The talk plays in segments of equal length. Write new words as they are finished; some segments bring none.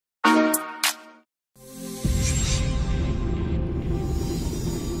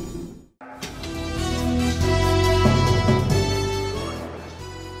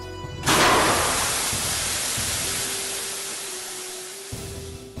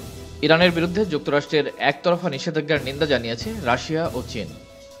ইরানের বিরুদ্ধে যুক্তরাষ্ট্রের একতরফা নিষেধাজ্ঞার নিন্দা জানিয়েছে রাশিয়া ও চীন।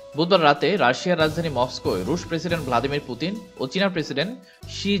 বুধবার রাতে রাশিয়ার রাজধানী মস্কোয় রুশ প্রেসিডেন্ট ভ্লাদিমির পুতিন ও চীনা প্রেসিডেন্ট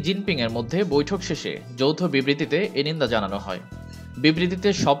শি জিনপিং এর মধ্যে বৈঠক শেষে যৌথ বিবৃতিতে এ নিন্দা জানানো হয়। বিবৃতিতে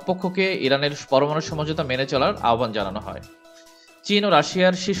সব পক্ষকে ইরানের পরমাণু সমঝোতা মেনে চলার আহ্বান জানানো হয়। চীন ও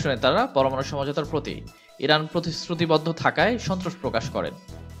রাশিয়ার শীর্ষ নেতারা পরমাণু সমঝোতার প্রতি ইরান প্রতিশ্রুতিবদ্ধ থাকায় সন্তোষ প্রকাশ করেন।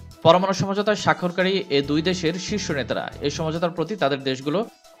 পরমাণু সমঝোতার স্বাক্ষরকারী এ দুই দেশের শীর্ষ নেতারা এই সমঝোতার প্রতি তাদের দেশগুলো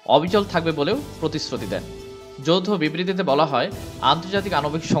অবিচল থাকবে বলেও প্রতিশ্রুতি দেন। যৌথ বিবৃতিতে বলা হয়, আন্তর্জাতিক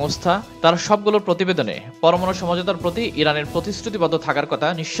আণবিক সংস্থা তার সবগুলো প্রতিবেদনে পরমাণু সমঝোতার প্রতি ইরানের প্রতিশ্রুতিবদ্ধ থাকার কথা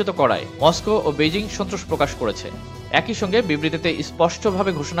নিশ্চিত করায় মস্কো ও বেইজিং সন্তোষ প্রকাশ করেছে। একই সঙ্গে বিবৃতিতে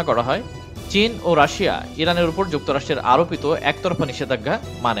স্পষ্টভাবে ঘোষণা করা হয়, চীন ও রাশিয়া ইরানের উপর যুক্তরাষ্ট্রের আরোপিত একতরফা নিষেধাজ্ঞা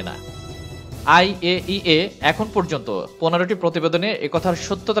মানে না। আইএইএ এখন পর্যন্ত 15টি প্রতিবেদনে একথার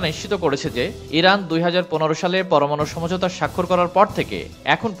সত্যতা নিশ্চিত করেছে যে ইরান 2015 সালে পরমাণু সমঝোতা স্বাক্ষর করার পর থেকে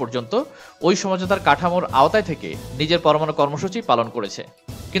এখন পর্যন্ত ওই সমঝোতার কাঠামোর আওতায় থেকে নিজের পরমাণু কর্মসূচি পালন করেছে।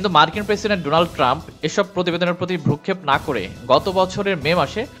 কিন্তু মার্কিন প্রেসিডেন্ট ডোনাল্ড ট্রাম্প এসব প্রতিবেদনের প্রতি ভ্রুক্ষেপ না করে গত বছরের মে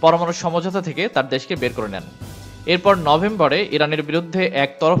মাসে পরমাণু সমঝোতা থেকে তার দেশকে বের করে নেন। এরপর নভেম্বরে ইরানের বিরুদ্ধে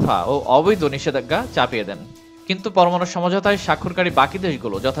একতরফা ও অবৈধ নিষেধাজ্ঞা চাপিয়ে দেন। কিন্তু পরমাণু সমঝোতায় স্বাক্ষরকারী বাকি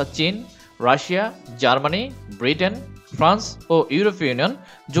দেশগুলো যথা চীন, রাশিয়া, জার্মানি, ব্রিটেন, ফ্রান্স ও ইউরোপীয় ইউনিয়ন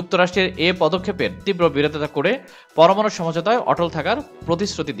যুক্তরাষ্ট্রের এ পদক্ষেপের তীব্র বিরোধিতা করে পরমাণু সমঝোতায় অটল থাকার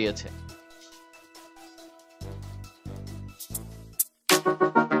প্রতিশ্রুতি দিয়েছে।